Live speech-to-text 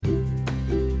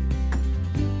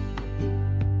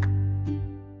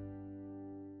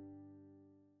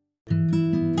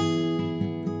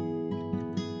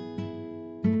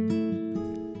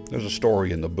There's a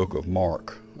story in the book of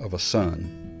Mark of a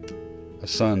son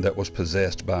that was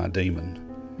possessed by a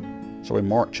demon. So in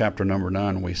Mark chapter number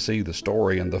 9, we see the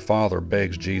story, and the father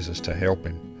begs Jesus to help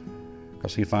him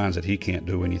because he finds that he can't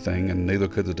do anything, and neither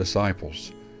could the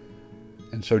disciples.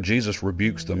 And so Jesus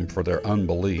rebukes them for their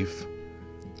unbelief.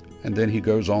 And then he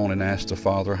goes on and asks the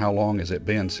father, how long has it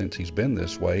been since he's been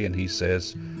this way? And he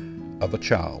says, of a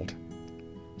child.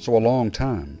 So a long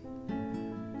time.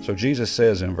 So Jesus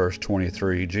says in verse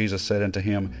 23, Jesus said unto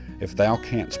him, if thou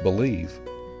canst believe,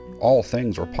 all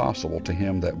things are possible to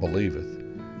him that believeth.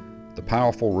 The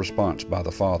powerful response by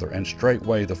the father. And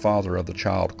straightway the father of the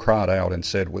child cried out and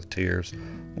said with tears,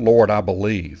 Lord, I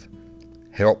believe.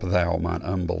 Help thou mine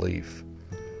unbelief.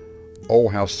 Oh,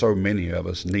 how so many of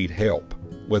us need help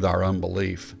with our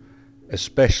unbelief,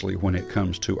 especially when it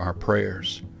comes to our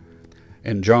prayers.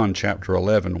 In John chapter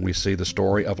 11, we see the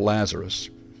story of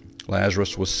Lazarus.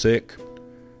 Lazarus was sick.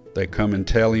 They come and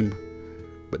tell him,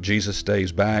 but Jesus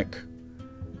stays back.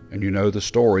 And you know the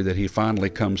story that he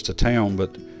finally comes to town,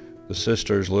 but the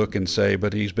sisters look and say,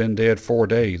 but he's been dead 4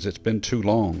 days. It's been too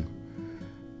long.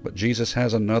 But Jesus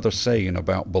has another saying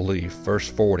about belief. Verse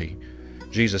 40,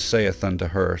 Jesus saith unto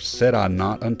her, said I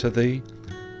not unto thee,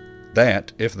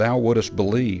 that if thou wouldest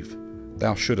believe,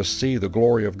 thou shouldest see the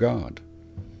glory of God?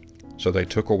 So they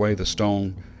took away the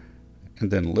stone, and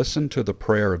then listen to the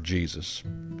prayer of Jesus.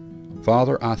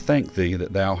 Father, I thank thee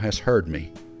that thou hast heard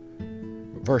me.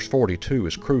 Verse 42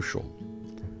 is crucial.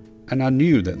 And I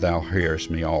knew that thou hearest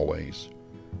me always,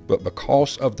 but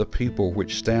because of the people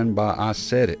which stand by I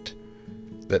said it,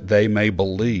 that they may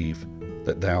believe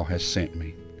that thou hast sent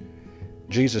me.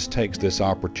 Jesus takes this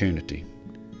opportunity.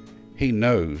 He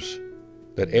knows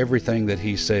that everything that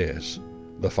he says,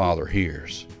 the Father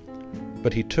hears.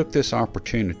 But he took this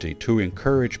opportunity to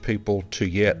encourage people to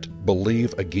yet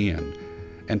believe again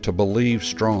and to believe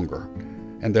stronger,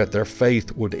 and that their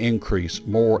faith would increase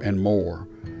more and more.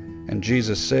 And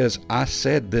Jesus says, I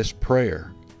said this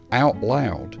prayer out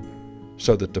loud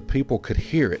so that the people could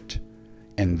hear it,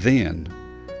 and then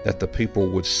that the people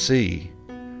would see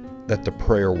that the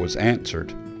prayer was answered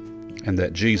and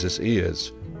that Jesus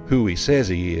is who he says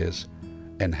he is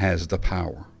and has the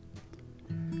power.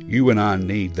 You and I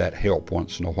need that help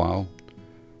once in a while.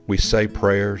 We say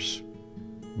prayers,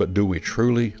 but do we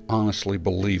truly, honestly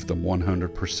believe them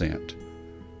 100%?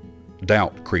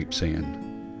 Doubt creeps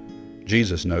in.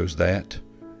 Jesus knows that,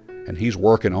 and he's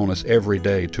working on us every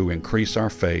day to increase our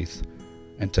faith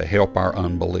and to help our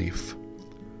unbelief.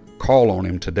 Call on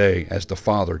him today as the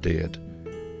Father did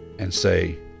and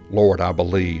say, Lord, I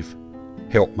believe.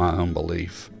 Help my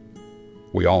unbelief.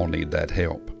 We all need that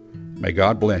help. May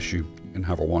God bless you and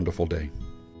have a wonderful day.